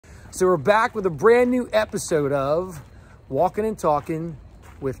So we're back with a brand new episode of Walkin' and Talkin'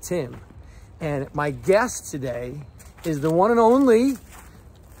 with Tim. And my guest today is the one and only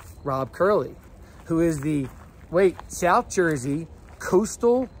Rob Curley, who is the, South Jersey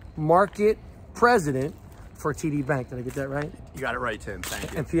Coastal Market President for TD Bank. Did I get that right? You got it right, Tim.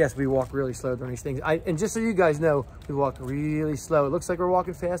 Thank you. And P.S., we walk really slow during these things. And just so you guys know, we walk really slow. It looks like we're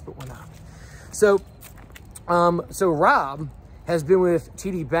walking fast, but we're not. So Rob has been with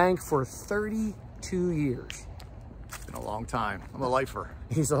TD Bank for 32 years. It's been a long time. I'm a lifer.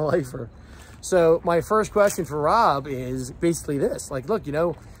 He's a lifer. So my first question for Rob is basically this. Like, look,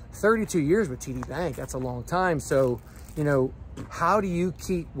 32 years with TD Bank, that's a long time. So, how do you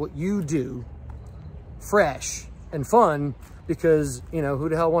keep what you do fresh and fun? Because, who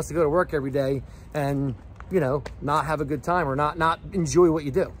the hell wants to go to work every day and, not have a good time or not enjoy what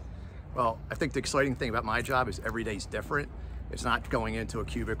you do? Well, I think the exciting thing about my job is every day's different. It's not going into a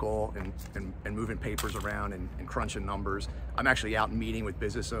cubicle and moving papers around and crunching numbers. I'm actually out meeting with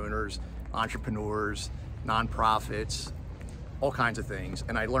business owners, entrepreneurs, nonprofits, all kinds of things.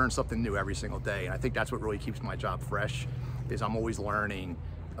 And I learn something new every single day. And I think that's what really keeps my job fresh, is I'm always learning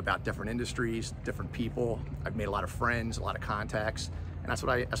about different industries, different people. I've made a lot of friends, a lot of contacts, and that's what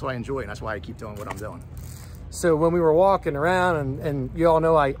I enjoy, and that's why I keep doing what I'm doing. So when we were walking around, and you all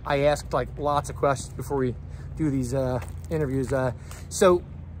know I asked like lots of questions before we do these interviews. So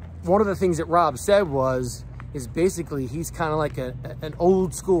one of the things that Rob said is basically he's kind of like an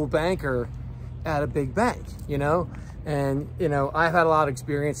old school banker at a big bank, And, I've had a lot of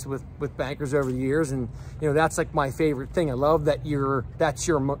experience with bankers over the years, and, that's like my favorite thing. I love that that's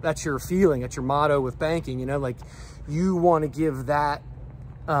your feeling, that's your motto with banking, like you want to give that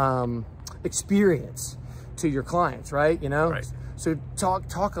experience to your clients, right? Right. So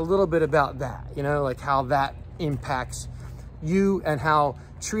talk a little bit about that, like how that impacts you and how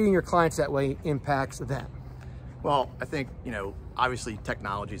treating your clients that way impacts them. Well, I think, obviously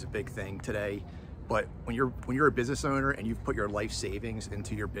technology is a big thing today. But when you're a business owner and you've put your life savings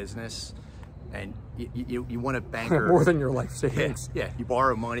into your business, and you want a banker more than your life savings, yeah, you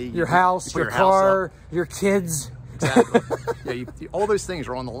borrow money, your house, your car, your kids, exactly, all those things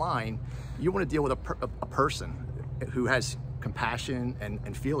are on the line. You want to deal with a person who has compassion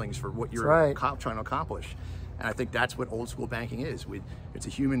and feelings for what you're trying to accomplish. And I think that's what old school banking is. It's a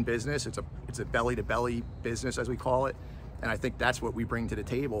human business. It's a belly to belly business, as we call it. And I think that's what we bring to the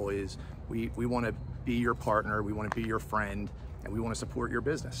table is we want to be your partner, we want to be your friend, and we want to support your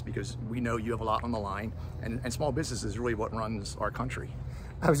business because we know you have a lot on the line, and small business is really what runs our country.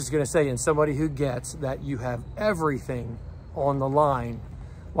 I was just going to say, and somebody who gets that you have everything on the line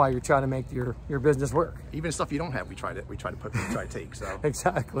while you're trying to make your business work. Even stuff you don't have, we try to take. So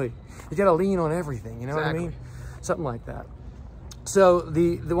exactly, you got to lean on everything. You know exactly. what I mean? Something like that. So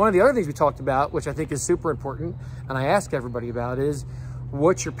the one of the other things we talked about, which I think is super important, and I ask everybody about, is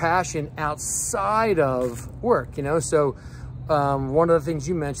what's your passion outside of work? So one of the things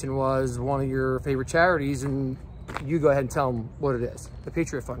you mentioned was one of your favorite charities, and you go ahead and tell them what it is. The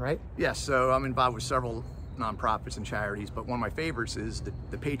Patriot Fund, right? Yes. So I'm involved with several nonprofits and charities, but one of my favorites is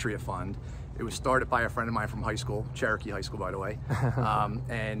the Patriot Fund. It was started by a friend of mine from high school, Cherokee High School, by the way,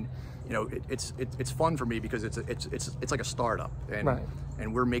 and it's fun for me because it's like a startup,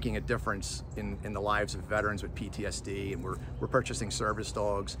 and we're making a difference in the lives of veterans with PTSD, and we're purchasing service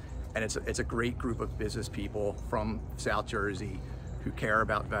dogs, and it's a great group of business people from South Jersey who care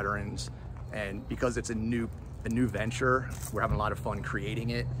about veterans, and because it's a new venture, we're having a lot of fun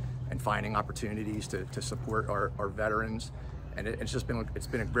creating it and finding opportunities to support our veterans. And it's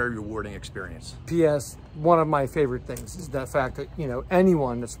been a very rewarding experience. P.S. One of my favorite things is the fact that,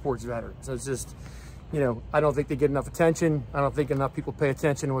 anyone that supports veterans, it's just, I don't think they get enough attention. I don't think enough people pay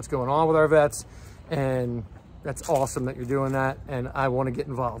attention to what's going on with our vets. And that's awesome that you're doing that. And I want to get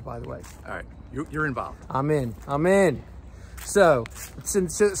involved, by the way. All right, you're involved. I'm in. So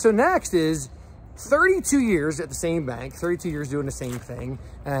next is 32 years at the same bank, 32 years doing the same thing.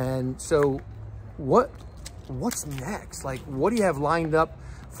 And so what's next? Like, what do you have lined up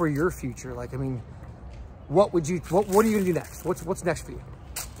for your future? Like, I mean, what are you gonna do next? What's next for you?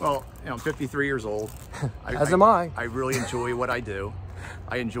 Well, I'm 53 years old. As am I. I really enjoy what I do.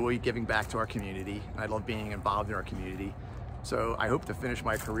 I enjoy giving back to our community. I love being involved in our community. So I hope to finish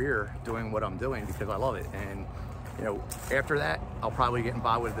my career doing what I'm doing because I love it. And after that, I'll probably get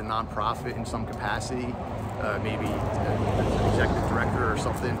involved with the nonprofit in some capacity, maybe an executive director or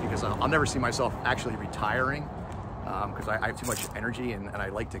something, because I'll never see myself actually retiring because I have too much energy and I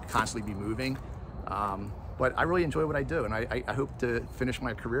like to constantly be moving. But I really enjoy what I do, and I hope to finish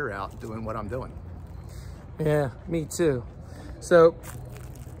my career out doing what I'm doing. Yeah, me too. So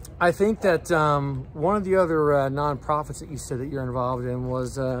I think that one of the other nonprofits that you said that you're involved in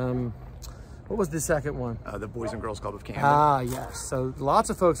was, what was the second one? The Boys and Girls Club of Camden. Ah, yes. So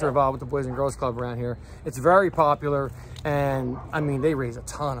lots of folks are involved with the Boys and Girls Club around here. It's very popular, and I mean, they raise a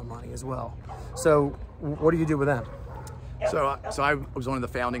ton of money as well. So what do you do with them? So I was one of the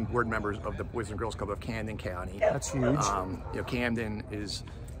founding board members of the Boys and Girls Club of Camden County. That's huge. You know, Camden is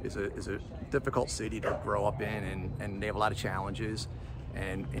a difficult city to grow up in, and they have a lot of challenges.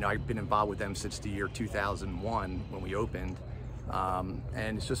 And you know, I've been involved with them since the year 2001 when we opened.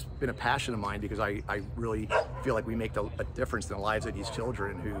 And it's just been a passion of mine because I really feel like we make a difference in the lives of these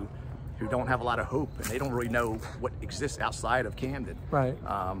children who don't have a lot of hope, and they don't really know what exists outside of Camden. Right.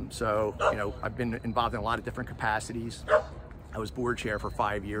 So, you know, I've been involved in a lot of different capacities. I was board chair for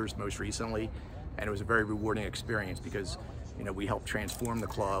 5 years most recently, and it was a very rewarding experience because, you know, we helped transform the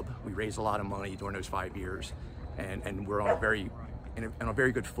club. We raised a lot of money during those 5 years, and we're on a very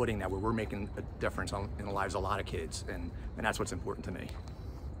good footing now where we're making a difference in the lives of a lot of kids, and that's what's important to me.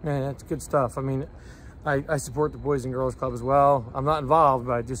 Man, that's good stuff. I mean, I support the Boys and Girls Club as well. I'm not involved,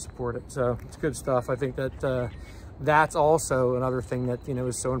 but I do support it, so it's good stuff. I think that that's also another thing that, you know,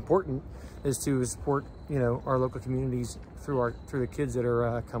 is so important, is to support, you know, our local communities through the kids that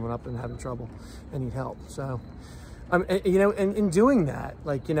are coming up and having trouble and need help. So, you know, and in doing that,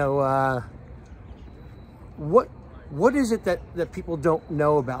 like, you know, what is it that people don't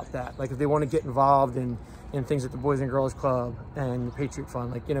know about that? Like, if they want to get involved in things at the Boys and Girls Club and the Patriot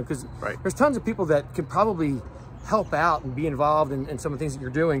Fund, like, you know, because there's tons of people that could probably help out and be involved in some of the things that you're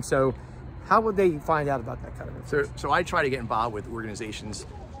doing. So how would they find out about that kind of information? So I try to get involved with organizations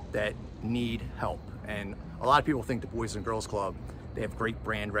that need help. And a lot of people think the Boys and Girls Club, they have great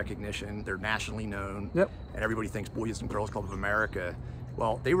brand recognition, they're nationally known, and everybody thinks Boys and Girls Club of America.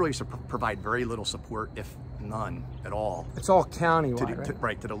 Well, they really provide very little support, if none at all. It's all county-wide,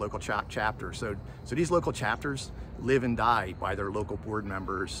 right? To the local chapter. So these local chapters live and die by their local board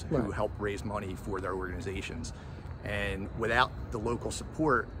members who help raise money for their organizations. And without the local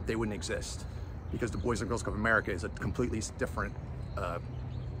support, they wouldn't exist, because the Boys and Girls Club of America is a completely different,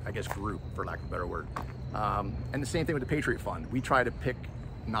 I guess, group, for lack of a better word. And the same thing with the Patriot Fund. We try to pick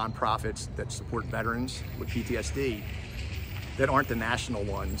nonprofits that support veterans with PTSD that aren't the national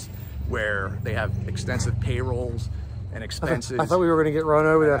ones, where they have extensive payrolls and expenses. I thought we were going to get run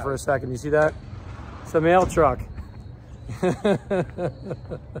over there for a second. You see that? It's a mail truck. That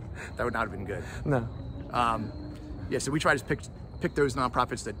would not have been good. No. Yeah, so we try to pick those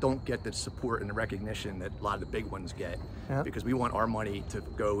nonprofits that don't get the support and the recognition that a lot of the big ones get, because we want our money to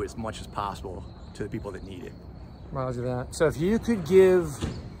go as much as possible to the people that need it. Roger that. So if you could give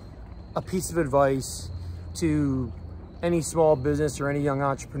a piece of advice to any small business or any young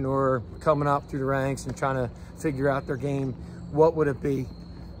entrepreneur coming up through the ranks and trying to figure out their game, what would it be?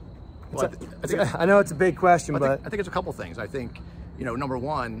 Well, I know it's a big question, but I think it's a couple things. I think, you know, number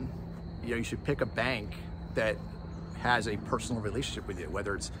one, you know, you should pick a bank that has a personal relationship with you,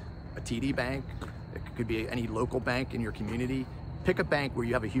 whether it's a TD bank, it could be any local bank in your community. Pick a bank where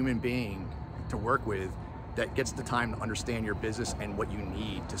you have a human being to work with that gets the time to understand your business and what you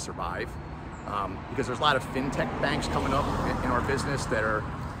need to survive. Because there's a lot of fintech banks coming up in our business that are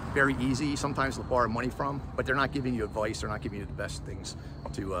very easy sometimes to borrow money from, but they're not giving you advice, they're not giving you the best things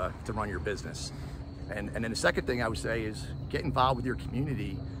to run your business. And then the second thing I would say is get involved with your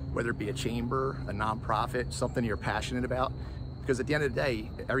community, whether it be a chamber, a nonprofit, something you're passionate about, because at the end of the day,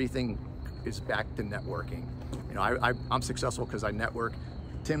 everything is back to networking. You know, I'm successful because I network.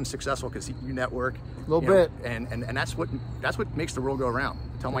 Tim's successful because you network. A little bit. And that's what makes the world go around.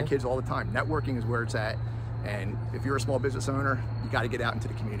 I tell my kids all the time, networking is where it's at. And if you're a small business owner, you got to get out into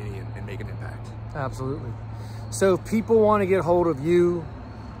the community and make an impact. Absolutely. So if people want to get hold of you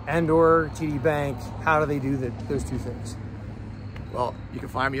and or TD Bank, how do they do those two things? Well, you can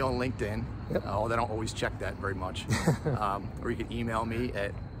find me on LinkedIn. Although I don't always check that very much. Or you can email me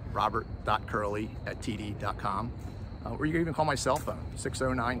at robert.curley@td.com. Or you can even call my cell phone,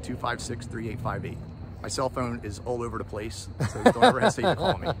 609-256-3858. My cell phone is all over the place, so don't ever hesitate to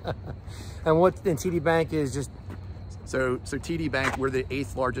call me. And TD Bank is just? So TD Bank, we're the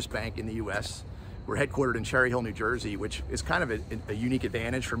 8th largest bank in the U.S. We're headquartered in Cherry Hill, New Jersey, which is kind of a unique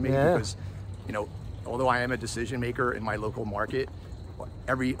advantage for me because, you know, although I am a decision maker in my local market,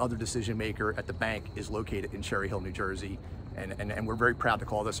 every other decision maker at the bank is located in Cherry Hill, New Jersey. And we're very proud to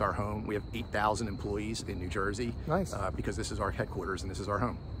call this our home. We have 8,000 employees in New Jersey. Nice. Because this is our headquarters and this is our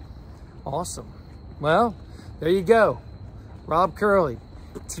home. Awesome. Well, there you go. Rob Curley,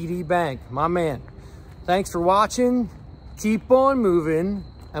 TD Bank, my man. Thanks for watching. Keep on moving,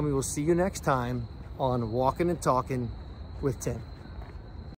 and we will see you next time on Walkin' and Talkin' with Tim.